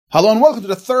Hello and welcome to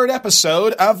the third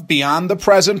episode of Beyond the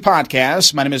Present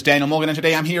podcast. My name is Daniel Morgan, and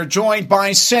today I'm here joined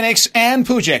by Cynics and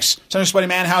Pujix. Cynics, buddy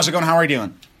man, how's it going? How are you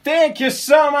doing? Thank you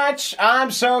so much.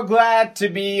 I'm so glad to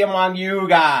be among you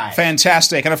guys.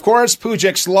 Fantastic. And of course,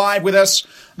 Pujix live with us.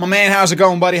 My man, how's it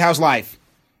going, buddy? How's life?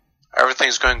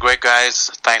 Everything's going great, guys.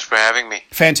 Thanks for having me.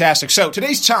 Fantastic. So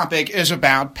today's topic is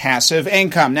about passive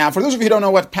income. Now, for those of you who don't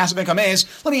know what passive income is,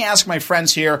 let me ask my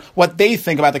friends here what they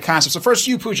think about the concept. So first,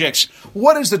 you, Pujix,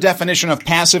 what is the definition of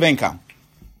passive income?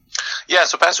 Yeah,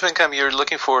 so passive income, you're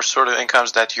looking for sort of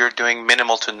incomes that you're doing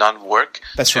minimal to none work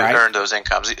to earn those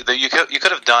incomes. You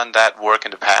could have done that work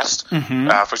in the past.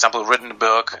 For example, written a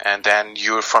book, and then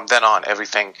from then on,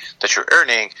 everything that you're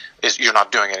earning is you're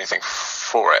not doing anything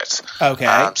for it. Okay.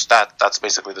 So that's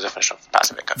basically the definition of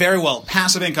passive income. Very well.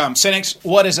 Passive income. Cynics,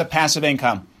 what is a passive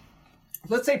income?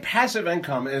 Let's say passive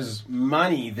income is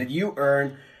money that you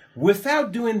earn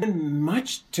without doing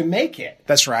much to make it.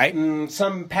 That's right.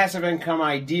 Some passive income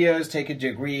ideas take a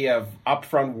degree of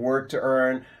upfront work to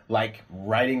earn, like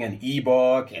writing an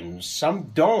ebook, and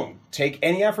some don't take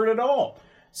any effort at all,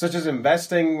 such as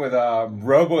investing with a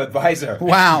robo-advisor.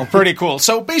 Wow, pretty cool.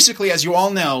 So basically, as you all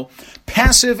know,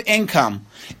 passive income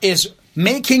is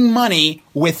making money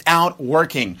without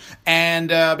working. And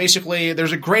basically,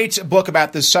 there's a great book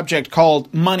about this subject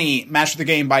called Money, Master the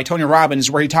Game by Tony Robbins,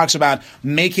 where he talks about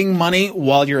making money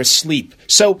while you're asleep.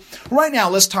 So right now,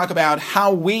 let's talk about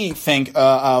how we think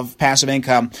of passive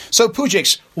income. So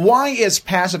Pujix, why is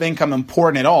passive income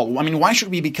important at all? I mean, why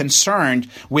should we be concerned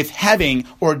with having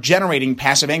or generating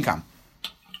passive income?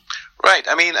 Right.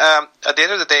 I mean, at the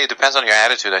end of the day, it depends on your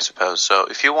attitude, I suppose. So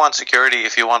if you want security,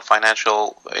 if you want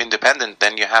financial independence,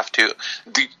 then you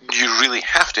really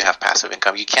have to have passive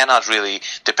income. You cannot really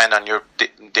depend on your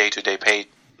day-to-day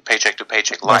paycheck to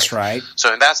paycheck life. That's right.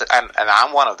 So and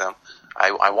I'm one of them.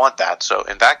 I want that. So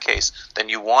in that case, then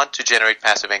you want to generate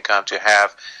passive income to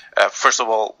have, first of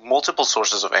all, multiple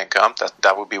sources of income.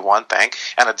 That would be one thing.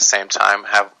 And at the same time,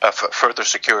 have further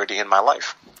security in my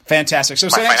life. Fantastic. So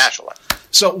my financial life.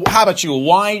 So how about you?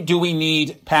 Why do we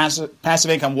need passive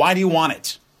income? Why do you want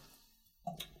it?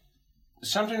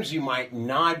 Sometimes you might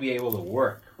not be able to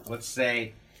work. Let's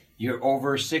say you're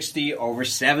over 60, over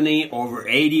 70, over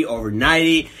 80, over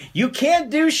 90. You can't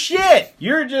do shit.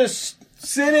 You're just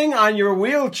sitting on your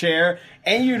wheelchair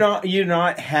and you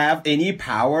don't have any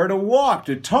power to walk,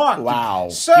 to talk. Wow.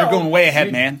 So you're going way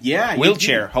ahead, man. Yeah.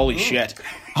 Wheelchair. Holy shit.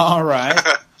 All right.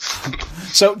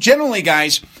 So generally,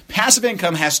 guys, passive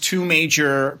income has two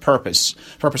major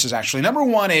purposes, actually. Number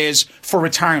one is for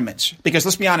retirement, because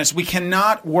let's be honest, we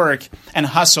cannot work and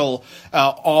hustle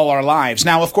all our lives.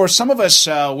 Now, of course, some of us,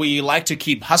 we like to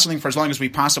keep hustling for as long as we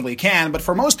possibly can, but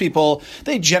for most people,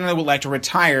 they generally would like to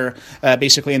retire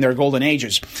basically in their golden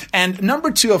ages. And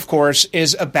number two, of course,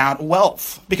 is about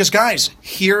wealth, because guys,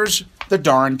 here's the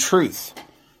darn truth.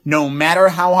 No matter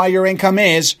how high your income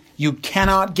is, you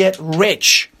cannot get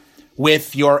rich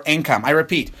with your income. I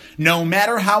repeat, no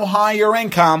matter how high your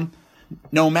income,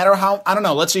 no matter how,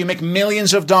 let's say you make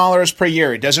millions of dollars per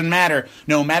year. It doesn't matter.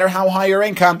 No matter how high your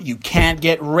income, you can't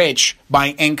get rich by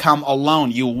income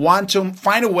alone. You want to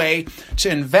find a way to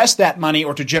invest that money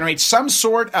or to generate some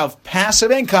sort of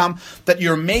passive income so that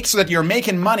you're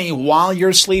making money while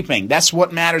you're sleeping. That's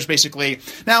what matters, basically.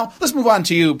 Now, let's move on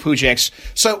to you, Pujix.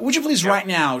 So would you please right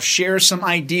now share some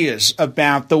ideas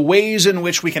about the ways in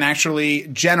which we can actually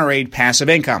generate passive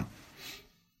income?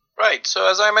 Right. So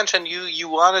as I mentioned, you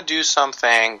want to do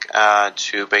something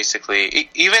to basically,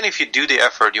 even if you do the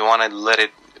effort, you want to let it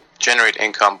generate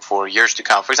income for years to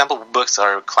come. For example, books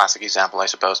are a classic example, I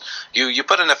suppose. You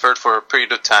put an effort for a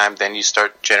period of time, then you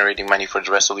start generating money for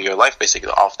the rest of your life, basically,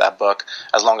 off that book,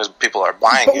 as long as people are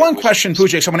buying it. But one question,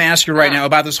 Pujix, I'm going to ask you right now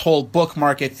about this whole book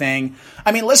market thing.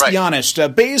 I mean, let's be honest.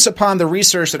 Based upon the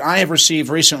research that I have received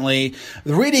recently,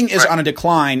 the reading is on a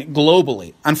decline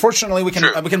globally. Unfortunately, we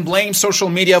can blame social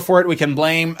media for it. We can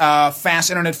blame fast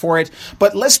internet for it.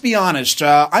 But let's be honest.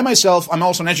 I myself, I'm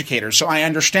also an educator, so I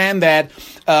understand that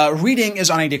reading is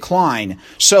on a decline.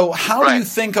 So how do you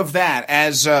think of that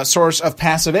as a source of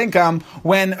passive income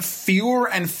when fewer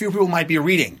and fewer people might be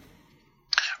reading?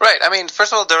 Right. I mean,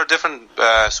 first of all, there are different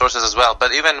sources as well.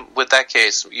 But even with that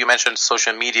case, you mentioned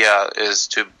social media is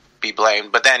to be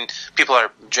blamed, but then people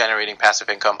are generating passive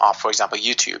income off, for example,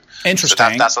 YouTube.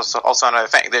 Interesting. So that's also another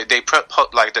thing. They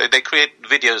create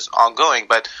videos ongoing,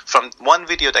 but from one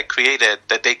video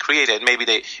that they created, maybe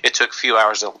it took a few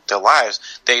hours of their lives.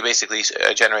 They basically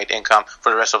generate income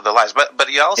for the rest of their lives.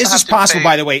 But you also is this possible?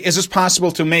 By the way, is this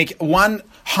possible to make one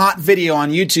hot video on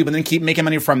YouTube and then keep making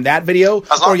money from that video,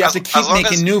 or you have to keep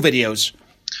making new videos?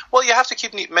 Well, you have to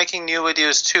keep making new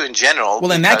videos too in general.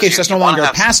 Well, in that case, that's no longer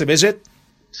passive, is it?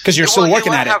 Because you're still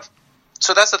working at it.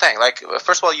 So that's the thing. Like,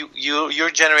 first of all,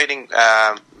 you're generating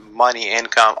money,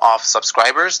 income off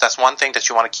subscribers. That's one thing that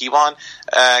you want to keep on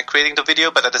creating the video.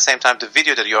 But at the same time, the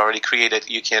video that you already created,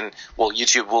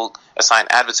 YouTube will assign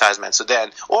advertisements. So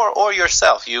then, or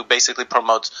yourself, you basically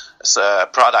promote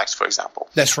products, for example.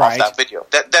 That's right. Off that video.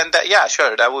 Yeah,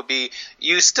 sure. That would be.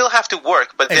 You still have to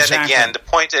work, but then again, the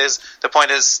point is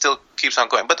still keeps on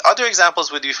going. But other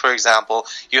examples would be, for example,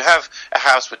 you have a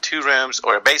house with 2 rooms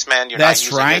or a basement. You're not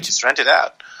using it, just rent it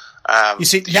out. You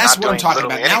see, that's what I'm talking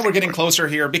about. Now we're getting closer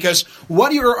here, because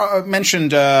what you mentioned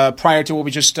prior to what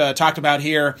we just talked about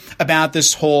here about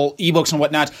this whole ebooks and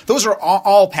whatnot, those are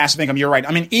all passive income. You're right.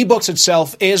 I mean, ebooks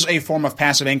itself is a form of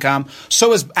passive income.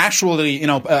 So is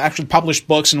actually published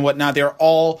books and whatnot. They're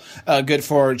all good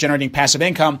for generating passive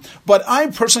income. But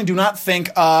I personally do not think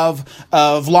of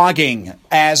vlogging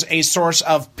as a source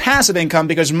of passive income,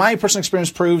 because my personal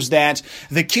experience proves that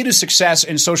the key to success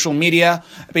in social media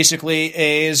basically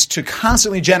is to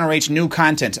constantly generate new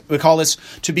content. We call this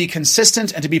to be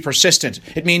consistent and to be persistent.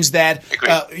 It means that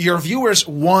your viewers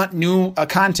want new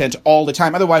content all the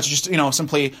time. Otherwise, just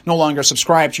simply no longer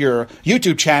subscribe to your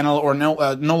YouTube channel, or no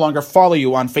longer follow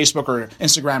you on Facebook or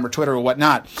Instagram or Twitter or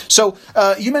whatnot. So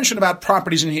you mentioned about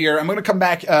properties in here. I'm going to come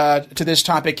back to this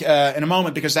topic in a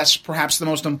moment, because that's perhaps the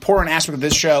most important aspect of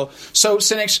this show. So,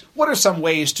 Cynics, what are some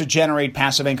ways to generate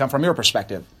passive income from your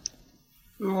perspective?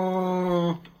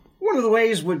 One of the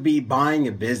ways would be buying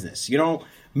a business.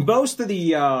 Most of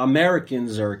the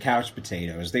Americans are couch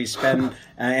potatoes. They spend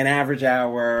an average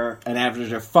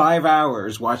of 5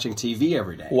 hours watching TV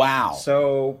every day. Wow.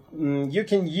 So you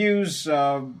can use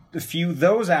a few of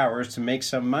those hours to make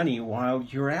some money while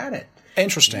you're at it.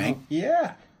 Interesting.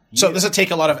 Yeah. So does it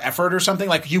take a lot of effort or something?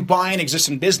 Like, you buy an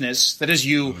existing business, that is,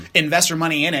 you invest your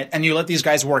money in it, and you let these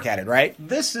guys work at it, right?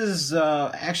 This is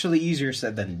actually easier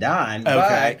said than done.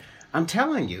 Okay. But I'm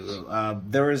telling you,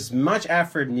 there is much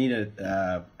effort needed,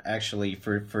 actually,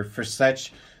 for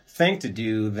such thing to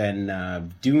do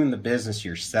than doing the business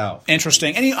yourself.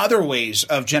 Interesting. Any other ways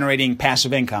of generating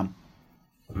passive income?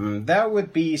 That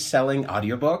would be selling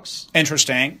audiobooks.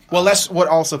 Interesting. Well, that's what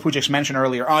also Pujix mentioned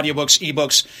earlier. Audiobooks,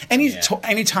 ebooks,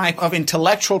 any type of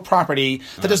intellectual property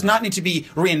that does not need to be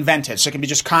reinvented. So it can be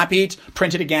just copied,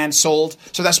 printed again, sold.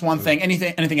 So that's one thing.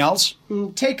 Anything else?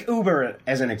 Take Uber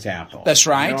as an example. That's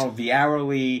right. The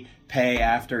hourly pay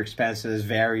after expenses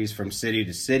varies from city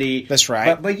to city. That's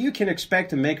right. But you can expect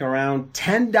to make around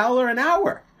 $10 an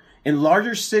hour. In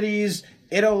larger cities,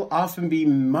 it'll often be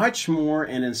much more,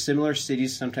 and in similar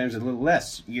cities, sometimes a little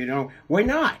less. Why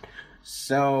not?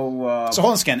 So hold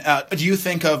on a second. Do you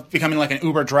think of becoming like an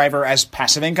Uber driver as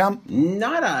passive income?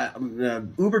 Not a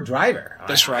Uber driver.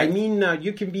 That's right. I mean,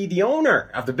 you can be the owner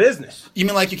of the business. You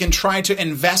mean like you can try to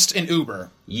invest in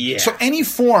Uber? Yeah. So any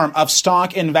form of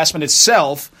stock investment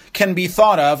itself can be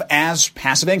thought of as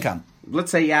passive income.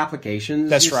 Let's say applications.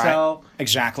 That's right. Sell.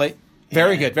 Exactly.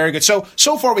 Very good, very good. So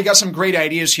far we got some great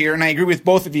ideas here, and I agree with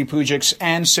both of you, Pujix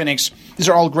and Cynics. These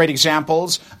are all great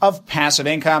examples of passive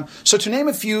income. So to name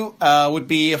a few would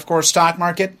be, of course, stock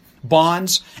market,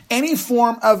 bonds, any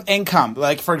form of income.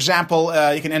 Like, for example,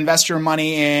 you can invest your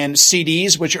money in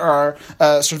CDs, which are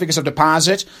certificates of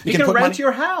deposit. You can rent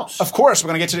your house. Of course, we're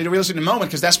going to get to the real estate in a moment,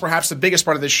 because that's perhaps the biggest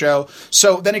part of this show.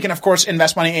 So then you can, of course,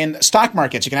 invest money in stock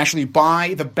markets. You can actually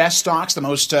buy the best stocks, the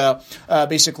most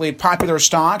basically popular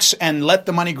stocks, and let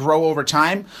the money grow over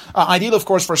time. Ideal, of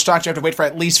course, for stocks, you have to wait for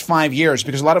at least 5 years,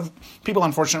 because a lot of people,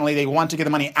 unfortunately, they want to get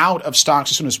the money out of stocks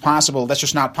as soon as possible. That's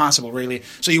just not possible, really.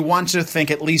 So you want to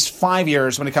think at least 5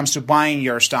 years when it comes to buying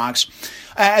your stocks.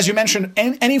 As you mentioned,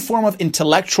 any form of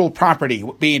intellectual property,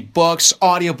 be it books,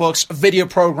 audiobooks, video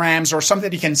programs, or something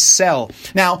that you can sell.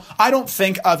 Now, I don't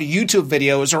think of YouTube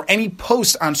videos or any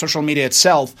post on social media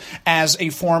itself as a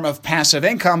form of passive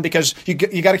income, because you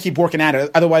got to keep working at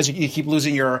it. Otherwise, you keep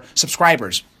losing your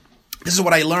subscribers. This is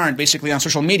what I learned basically on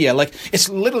social media. Like, it's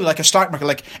literally like a stock market.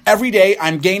 Like, every day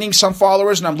I'm gaining some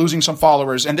followers and I'm losing some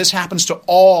followers. And this happens to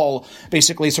all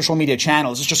basically social media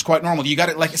channels. It's just quite normal. You got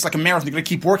it, like, it's like a marathon. You got to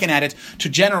keep working at it to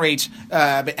generate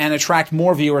and attract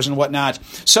more viewers and whatnot.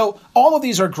 So all of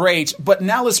these are great, but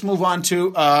now let's move on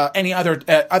to any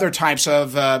other types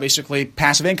of basically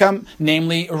passive income,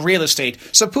 namely real estate.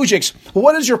 So Pujix,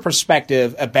 what is your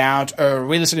perspective about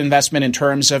real estate investment in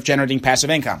terms of generating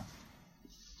passive income?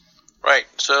 Right.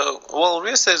 So, real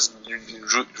estate is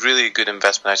really a good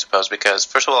investment, I suppose, because,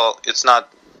 first of all, it's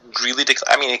not really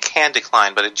decline. I mean, it can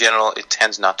decline, but in general, it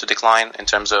tends not to decline in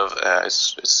terms of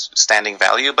its standing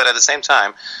value. But at the same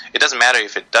time, it doesn't matter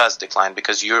if it does decline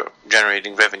because you're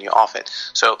generating revenue off it.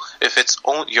 So if it's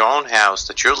your own house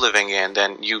that you're living in,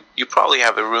 then you probably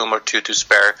have a room or two to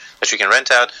spare that you can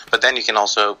rent out. But then you can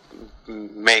also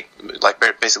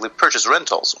basically purchase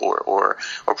rentals or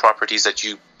properties that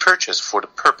you purchase for the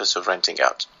purpose of renting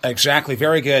out. Exactly.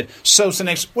 Very good. So,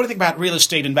 Sinex, what do you think about real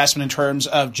estate investment in terms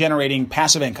of generating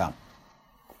passive income?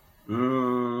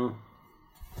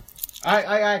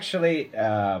 I actually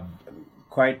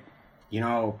quite,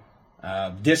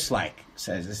 dislike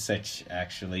such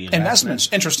actually investments.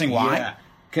 Interesting. Why? Yeah.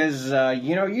 Because,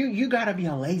 you got to be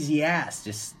a lazy ass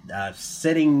just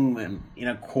sitting in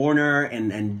a corner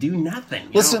and do nothing.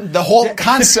 Listen, the whole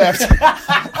concept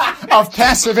of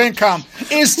passive income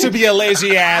is to be a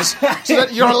lazy ass so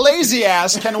that your lazy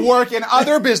ass can work in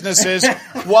other businesses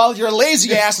while your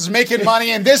lazy ass is making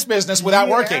money in this business without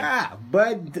working. Yeah,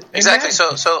 but... Exactly.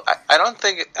 So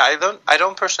I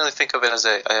don't personally think of it as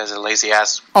a lazy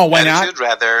ass why attitude. not?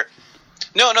 Rather...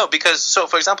 No, because,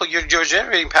 for example, you're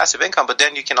generating passive income, but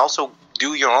then you can also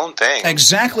do your own thing.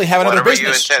 Exactly. Have another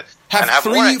business. Have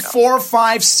 3, 4,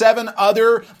 5, 7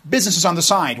 other businesses on the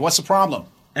side. What's the problem?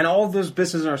 And all of those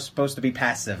businesses are supposed to be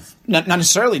passive. Not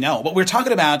necessarily, no. But we're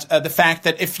talking about the fact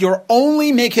that if you're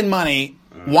only making money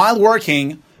while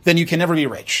working, then you can never be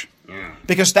rich.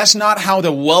 Because that's not how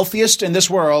the wealthiest in this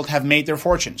world have made their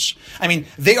fortunes. I mean,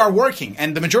 they are working,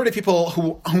 and the majority of people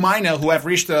whom I know who have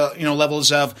reached the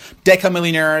levels of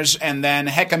decamillionaires and then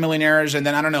hecamillionaires and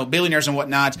then billionaires and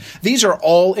whatnot. These are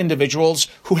all individuals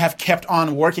who have kept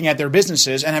on working at their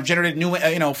businesses and have generated new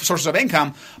sources of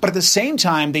income. But at the same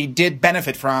time, they did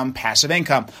benefit from passive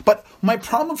income. But my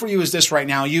problem for you is this right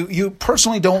now: you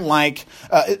personally don't like.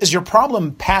 Is your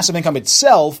problem passive income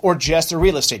itself or just a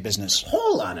real estate business?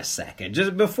 Hold on a second.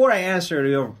 Just before I answer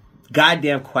your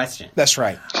goddamn question. That's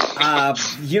right.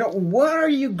 What are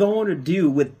you going to do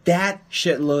with that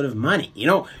shitload of money?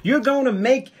 You're going to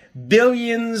make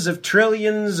billions of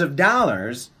trillions of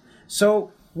dollars.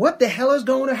 So what the hell is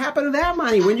going to happen to that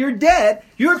money when you're dead?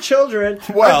 Your children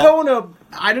are going to,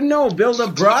 build a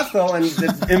brothel and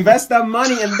invest that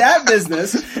money in that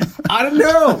business. I don't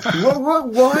know.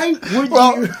 Why would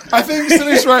you? I think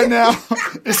Sinex right now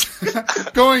is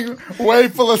going way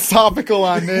philosophical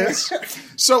on this.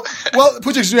 So,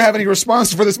 Pujiks, do you have any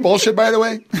response for this bullshit, by the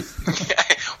way?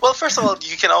 Well, first of all,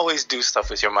 you can always do stuff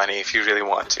with your money if you really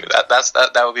want to.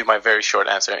 That would be my very short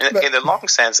answer. In the long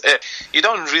sense, you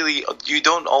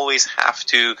don't always have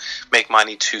to make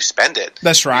money to spend it.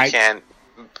 That's right. You can.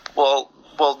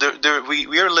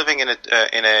 We are living in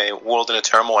a world in a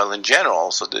turmoil in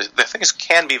general, so the things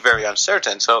can be very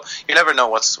uncertain. So you never know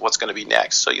what's going to be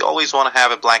next. So you always want to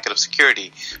have a blanket of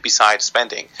security besides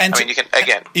spending. And you can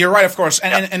again. You're right, of course.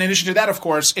 And in addition to that, of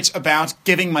course, it's about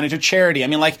giving money to charity. I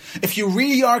mean, like if you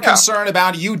really are concerned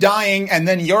about you dying and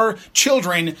then your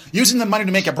children using the money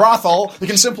to make a brothel, you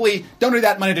can simply donate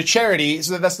that money to charity.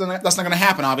 So that's not going to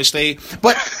happen, obviously.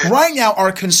 But right now,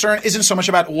 our concern isn't so much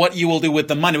about what you will do with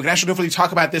the money. We can actually hopefully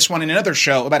talk about this one in another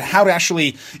show about how to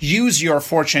actually use your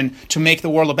fortune to make the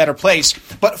world a better place.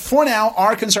 But for now,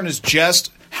 our concern is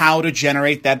just how to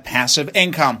generate that passive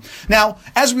income. Now,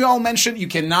 as we all mentioned, you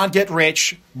cannot get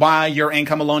rich by your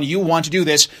income alone. You want to do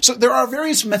this. So there are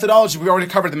various methodologies. We already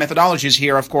covered the methodologies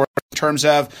here, of course, in terms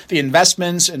of the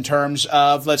investments, in terms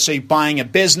of, let's say, buying a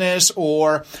business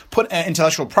or put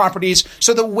intellectual properties.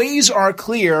 So the ways are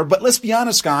clear, but let's be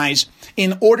honest, guys.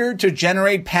 In order to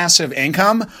generate passive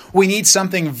income, we need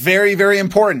something very, very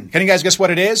important. Can you guys guess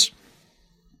what it is?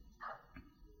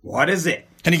 What is it?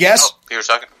 Can you guess? You're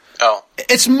talking. Oh.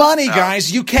 It's money,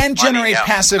 guys. You can generate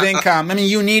passive income. I mean,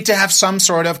 you need to have some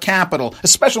sort of capital,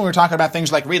 especially when we're talking about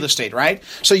things like real estate, right?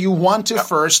 So you want to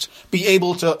first be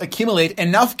able to accumulate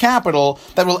enough capital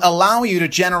that will allow you to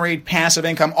generate passive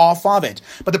income off of it.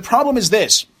 But the problem is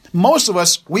this. Most of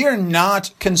us, we are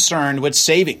not concerned with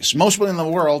savings. Most people in the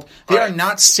world, they are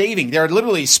not saving. They're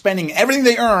literally spending everything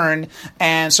they earn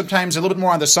and sometimes a little bit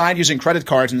more on the side using credit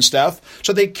cards and stuff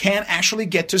so they can't actually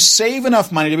get to save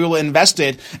enough money to be able to invest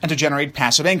it and to generate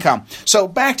passive income. So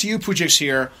back to you, Pujiks,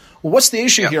 here. What's the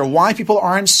issue here? Why people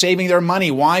aren't saving their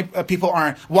money? Why people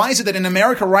aren't? Why is it that in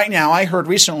America right now, I heard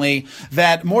recently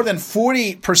that more than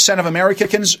 40% of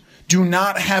Americans do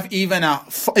not have even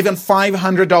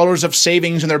 $500 of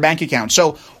savings in their bank account.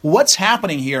 So what's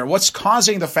happening here? What's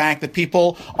causing the fact that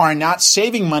people are not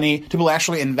saving money to be able to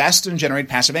actually invest and generate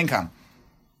passive income?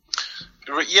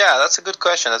 Yeah, that's a good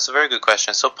question. That's a very good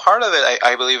question. So part of it,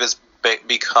 I believe, is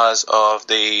because of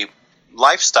the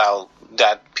lifestyle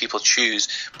that people choose.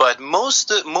 But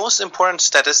the most important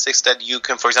statistics that you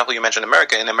can, for example, you mentioned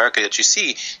America. In America, that you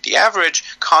see, the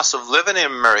average cost of living in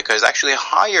America is actually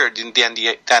higher than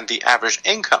the average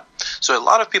income. So a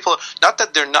lot of people, not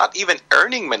that they're not even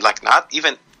earning, like not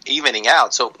even evening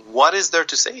out. So what is there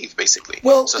to save, basically?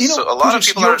 Well, so a lot of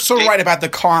people you're are so right about the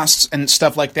costs and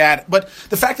stuff like that. But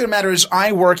the fact of the matter is,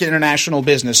 I work in international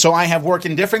business, so I have worked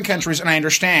in different countries, and I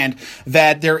understand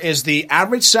that there is the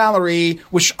average salary,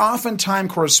 which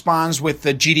oftentimes corresponds with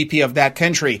the GDP of that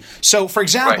country. So, for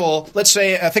example, let's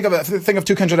say think of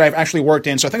two countries that I've actually worked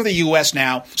in. So think of the U.S.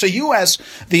 now. So U.S.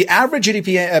 the average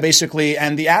GDP basically,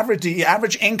 and the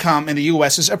average income in the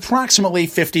U.S. is approximately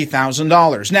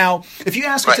 $50,000. Now, if you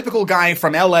ask a typical guy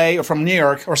from LA or from New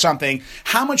York or something,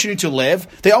 how much you need to live,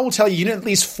 they all will tell you need at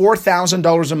least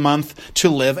 $4,000 a month to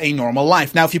live a normal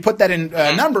life. Now, if you put that in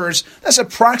numbers, that's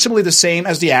approximately the same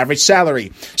as the average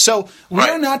salary. So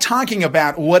we're not talking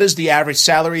about what is the average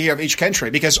salary of each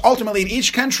country, because ultimately in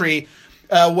each country,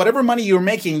 whatever money you're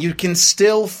making, you can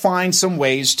still find some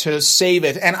ways to save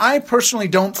it. And I personally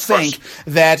don't think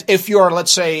that if you're,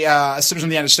 let's say, a citizen of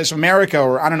the United States of America,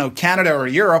 or I don't know, Canada or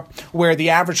Europe, where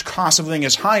the average cost of living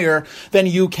is higher, then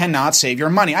you cannot save your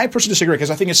money. I personally disagree,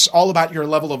 because I think it's all about your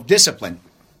level of discipline.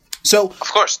 So, of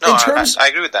course, no, I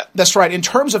agree with that. That's right. In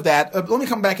terms of that, let me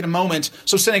come back in a moment.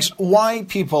 So, Cynics, why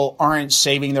people aren't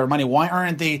saving their money? Why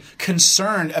aren't they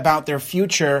concerned about their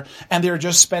future, and they're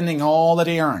just spending all that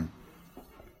they earn?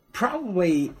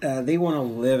 Probably they want to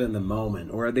live in the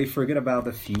moment, or they forget about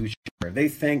the future. They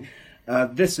think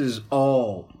this is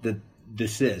all that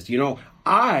this is.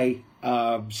 I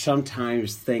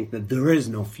sometimes think that there is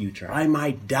no future. I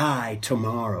might die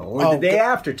tomorrow or the day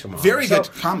after tomorrow. Very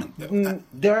good comment.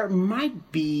 There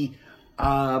might be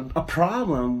a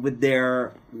problem with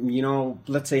their,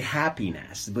 let's say,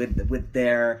 happiness, with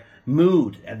their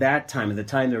mood at that time, at the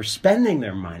time they're spending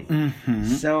their money. Mm-hmm.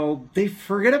 So they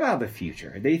forget about the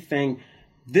future. They think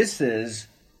this is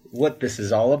what this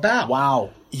is all about.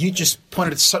 Wow. You just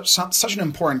pointed at such an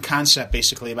important concept,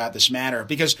 basically, about this matter,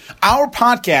 because our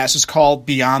podcast is called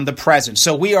Beyond the Present.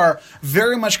 So we are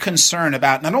very much concerned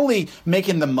about not only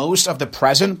making the most of the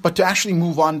present, but to actually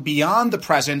move on beyond the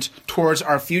present towards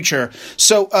our future.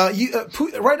 So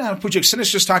right now, Pujic,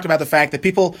 Sinis just talked about the fact that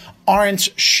people aren't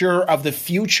sure of the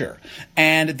future,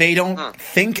 and they don't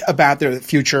think about their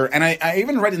future. And I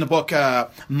even read in the book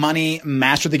Money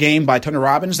Master the Game by Tony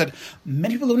Robbins that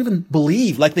many people don't even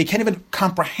believe, like they can't even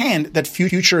comprehend that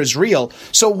future is real.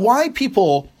 So why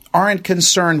people aren't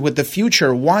concerned with the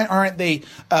future? Why aren't they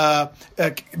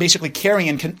basically caring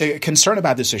and concerned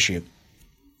about this issue?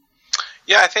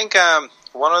 Yeah, I think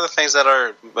one of the things that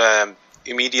are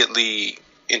immediately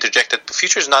interjected, the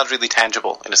future is not really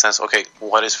tangible in the sense, okay,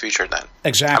 what is future then?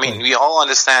 Exactly. I mean, we all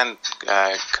understand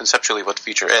conceptually what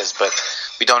future is, but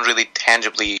we don't really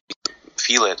tangibly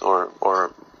feel it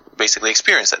or basically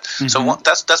experience it. Mm-hmm. So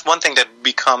that's one thing that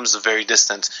becomes very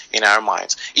distant in our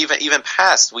minds. Even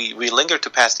past, we linger to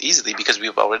past easily because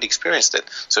we've already experienced it.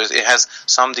 So it has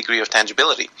some degree of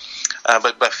tangibility.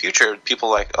 But by future, people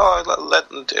like,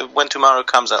 when tomorrow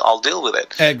comes, I'll deal with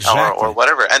it, exactly, or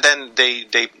whatever. And then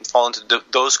they fall into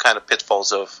those kind of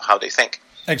pitfalls of how they think.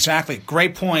 Exactly.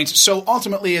 Great point. So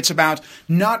ultimately, it's about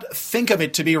not think of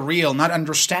it to be real, not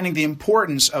understanding the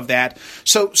importance of that.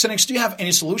 So, Cynics, do you have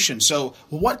any solutions? So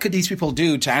what could these people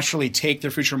do to actually take their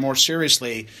future more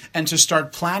seriously and to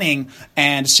start planning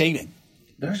and saving?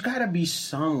 There's got to be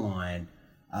someone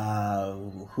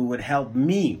who would help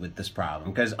me with this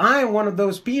problem, because I'm one of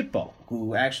those people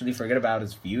who actually forget about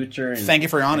his future. And thank you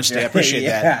for your honesty. I appreciate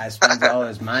that. Yeah, spends all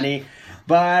his money.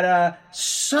 But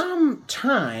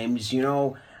sometimes,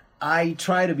 I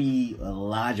try to be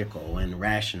logical and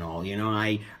rational.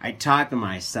 I talk to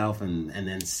myself and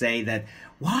then say that,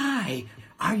 why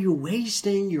are you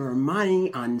wasting your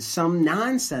money on some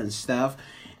nonsense stuff,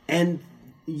 and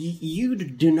you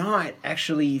do not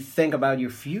actually think about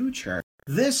your future?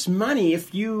 This money,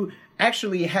 if you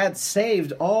actually had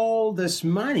saved all this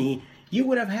money, you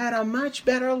would have had a much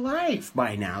better life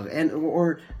by now,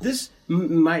 or this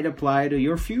might apply to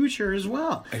your future as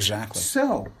well. Exactly.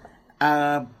 So,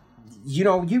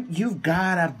 you've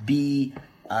gotta be,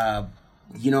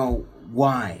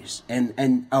 wise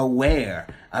and aware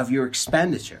of your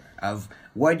expenditure, of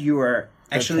what you are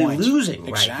actually losing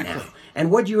right now, and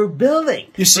what you're building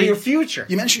for your future.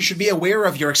 You mentioned you should be aware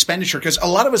of your expenditure, because a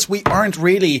lot of us, we aren't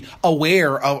really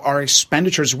aware of our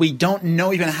expenditures. We don't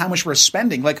know even how much we're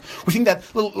spending. Like, we think that,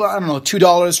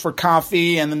 $2 for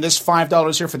coffee and then this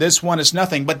 $5 here for this one is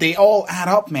nothing, but they all add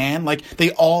up, man. Like,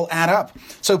 they all add up.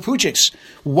 So, Pujic,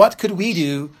 what could we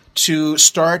do to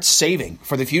start saving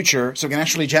for the future so we can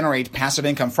actually generate passive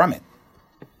income from it?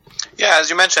 Yeah, as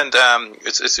you mentioned,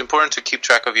 it's important to keep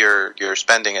track of your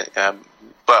spending.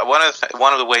 But one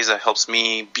of the ways that helps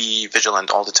me be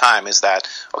vigilant all the time is that,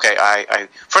 okay, I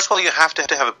first of all, you have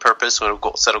to have a purpose or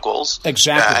a set of goals.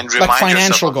 Exactly. And remind like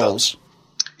financial yourself of goals.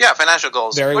 Yeah, financial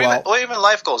goals. Very well. Or even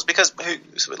life goals. Because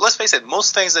let's face it,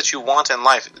 most things that you want in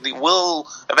life, they will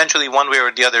eventually, one way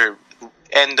or the other,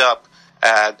 end up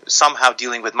somehow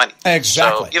dealing with money.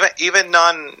 Exactly. So even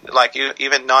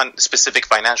non-specific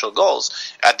financial goals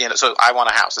at the end. So I want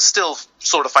a house. It's still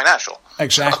sort of financial.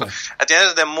 Exactly. At the end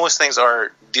of the day, most things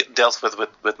are dealt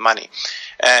with money.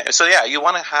 So yeah, you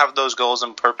want to have those goals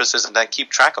and purposes, and then keep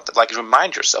track of them. Like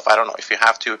remind yourself. I don't know if you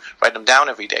have to write them down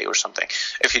every day or something.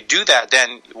 If you do that,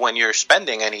 then when you're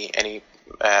spending any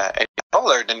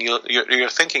dollar, then you're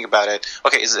thinking about it.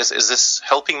 Okay, is this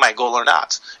helping my goal or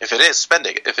not? If it is, spend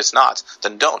it. If it's not,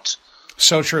 then don't.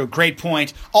 So true. Great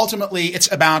point. Ultimately,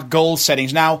 it's about goal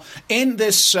settings. Now, in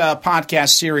this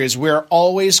podcast series, we're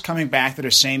always coming back to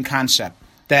the same concept.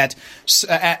 That,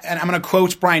 and I'm going to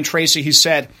quote Brian Tracy. He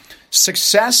said,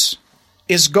 "Success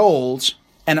is gold,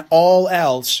 and all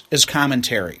else is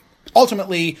commentary."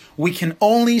 Ultimately, we can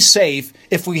only save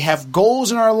if we have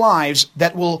goals in our lives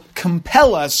that will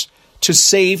compel us to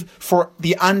save for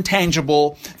the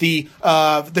untangible, the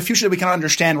future that we can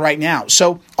understand right now.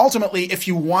 So ultimately, if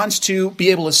you want to be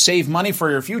able to save money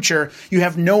for your future, you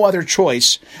have no other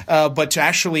choice but to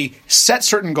actually set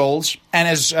certain goals. And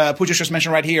as Pujas just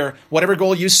mentioned right here, whatever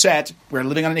goal you set, we're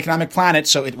living on an economic planet,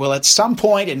 so it will at some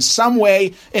point, in some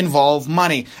way, involve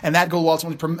money. And that goal will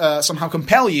ultimately somehow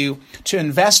compel you to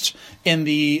invest in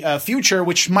the future,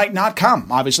 which might not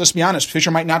come. Obviously, let's be honest, future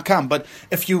might not come. But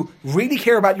if you really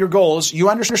care about your goals, you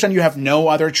understand you have no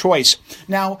other choice.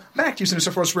 Now, back to you, Senator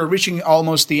Soforos. We're reaching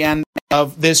almost the end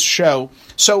of this show.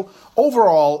 So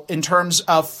overall, in terms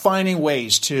of finding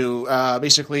ways to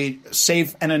basically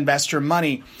save and invest your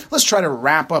money, let's try to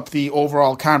wrap up the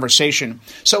overall conversation.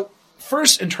 So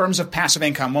first, in terms of passive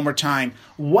income, one more time,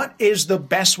 what is the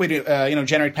best way to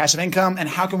generate passive income, and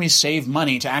how can we save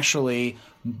money to actually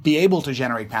be able to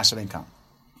generate passive income?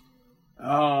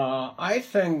 I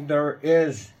think there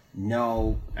is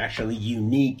no actually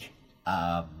unique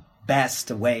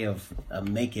best way of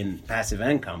making passive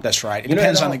income. That's right. It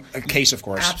depends on the case, of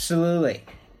course. Absolutely.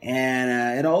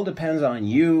 And it all depends on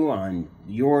you, on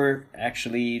your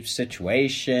actually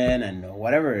situation and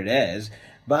whatever it is.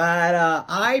 But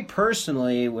I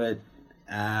personally would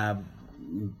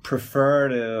prefer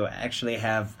to actually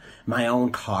have my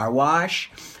own car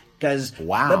wash. Because,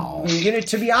 wow,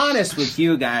 to be honest with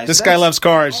you guys, this guy loves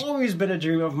cars. It's always been a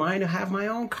dream of mine to have my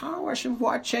own car wash and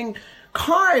watching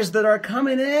cars that are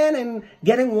coming in and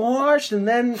getting washed and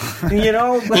then,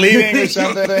 leaving or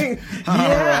something.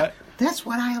 Yeah, right. That's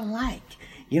what I like.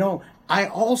 I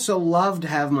also love to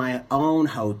have my own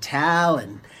hotel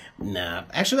and.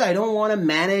 Actually, I don't want to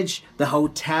manage the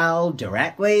hotel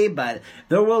directly, but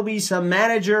there will be some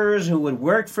managers who would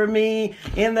work for me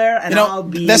in there, and I'll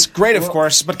be... That's great, of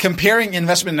course, but comparing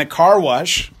investment in a car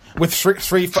wash with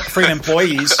free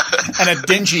employees and a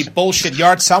dingy bullshit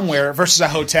yard somewhere versus a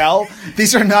hotel,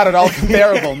 these are not at all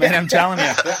comparable, man, I'm telling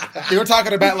you. We're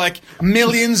talking about like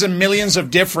millions and millions of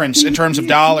difference in terms of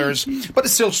dollars, but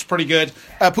it's still pretty good.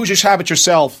 Pujas, how about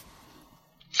yourself?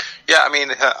 Yeah, I mean,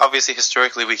 obviously,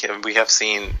 historically, we have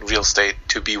seen real estate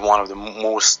to be one of the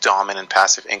most dominant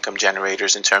passive income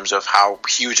generators in terms of how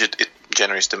huge it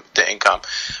generates the income.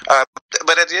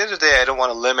 But at the end of the day, I don't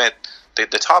want to limit the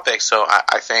topic, so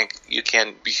I think you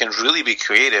can really be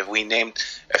creative. We named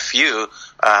a few.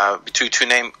 To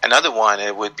name another one,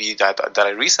 it would be that I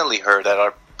recently heard that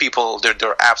are people, there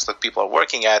are apps that people are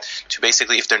working at to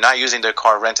basically, if they're not using their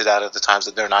car, rent it out at the times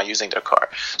that they're not using their car.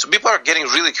 So people are getting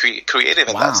really creative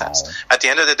in that sense. At the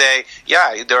end of the day,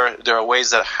 yeah, there are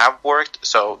ways that have worked,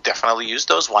 so definitely use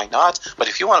those. Why not? But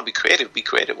if you want to be creative.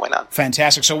 Why not?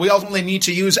 Fantastic. So we ultimately need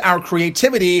to use our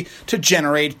creativity to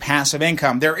generate passive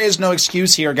income. There is no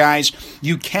excuse here, guys.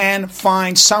 You can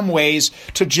find some ways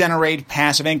to generate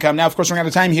passive income. Now, of course, we're out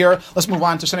of time here. Let's move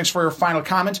on to Senex for your final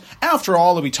comment. After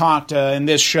all that we talked in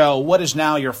this show, what is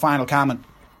now your final comment?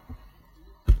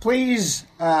 Please,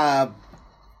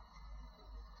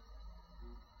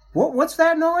 what's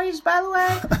that noise, by the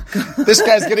way? This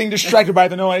guy's getting distracted by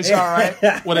the noise. All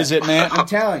right. What is it, man? I'm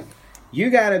telling you,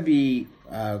 got to be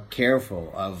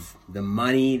careful of the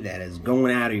money that is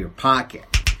going out of your pocket.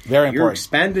 Very important. Your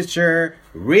expenditure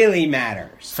really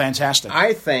matters. Fantastic.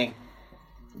 I think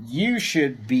you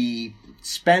should be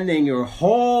spending your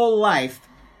whole life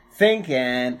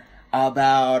thinking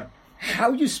about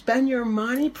how you spend your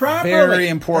money properly. Very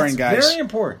important, guys. Very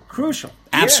important. Crucial.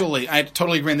 Absolutely. Yeah. I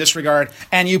totally agree in this regard.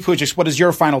 And you, Pujas, what is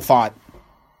your final thought?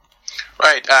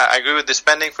 Right, I agree with the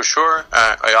spending for sure.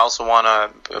 I also want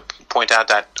to point out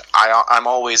that I'm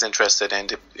always interested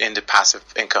in the passive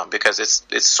income because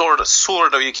it's sort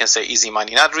of you can say easy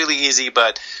money. Not really easy,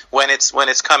 but when it's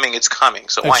coming, it's coming.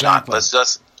 So why not? Let's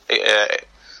just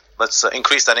let's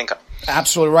increase that income.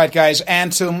 Absolutely right, guys.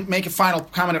 And to make a final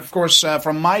comment, of course,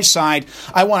 from my side,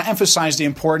 I want to emphasize the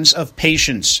importance of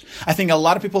patience. I think a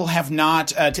lot of people have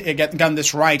not gotten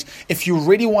this right. If you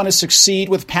really want to succeed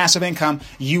with passive income,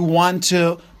 you want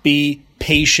to be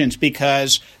patient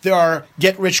because there are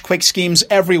get-rich-quick schemes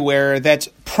everywhere that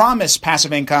promise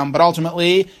passive income, but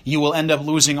ultimately you will end up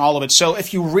losing all of it. So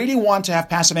if you really want to have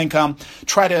passive income,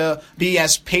 try to be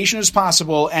as patient as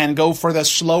possible and go for the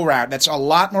slow route. That's a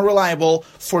lot more reliable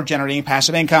for generating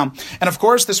passive income. And of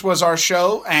course, this was our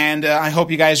show, and I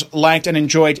hope you guys liked and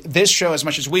enjoyed this show as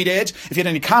much as we did. If you had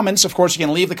any comments, of course, you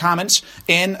can leave the comments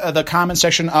in the comment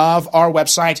section of our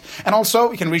website. And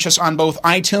also, you can reach us on both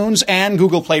iTunes and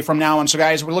Google Play from now on. So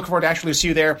guys, we look forward to actually see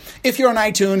you there. If you're on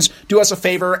iTunes, do us a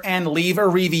favor and leave a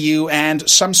review and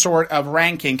some sort of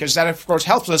ranking, because that, of course,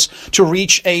 helps us to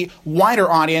reach a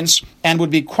wider audience, and would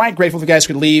be quite grateful if you guys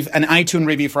could leave an iTunes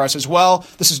review for us as well.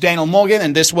 This is Daniel Mulligan,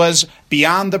 and this was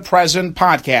Beyond the Present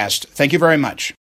Podcast. Thank you very much.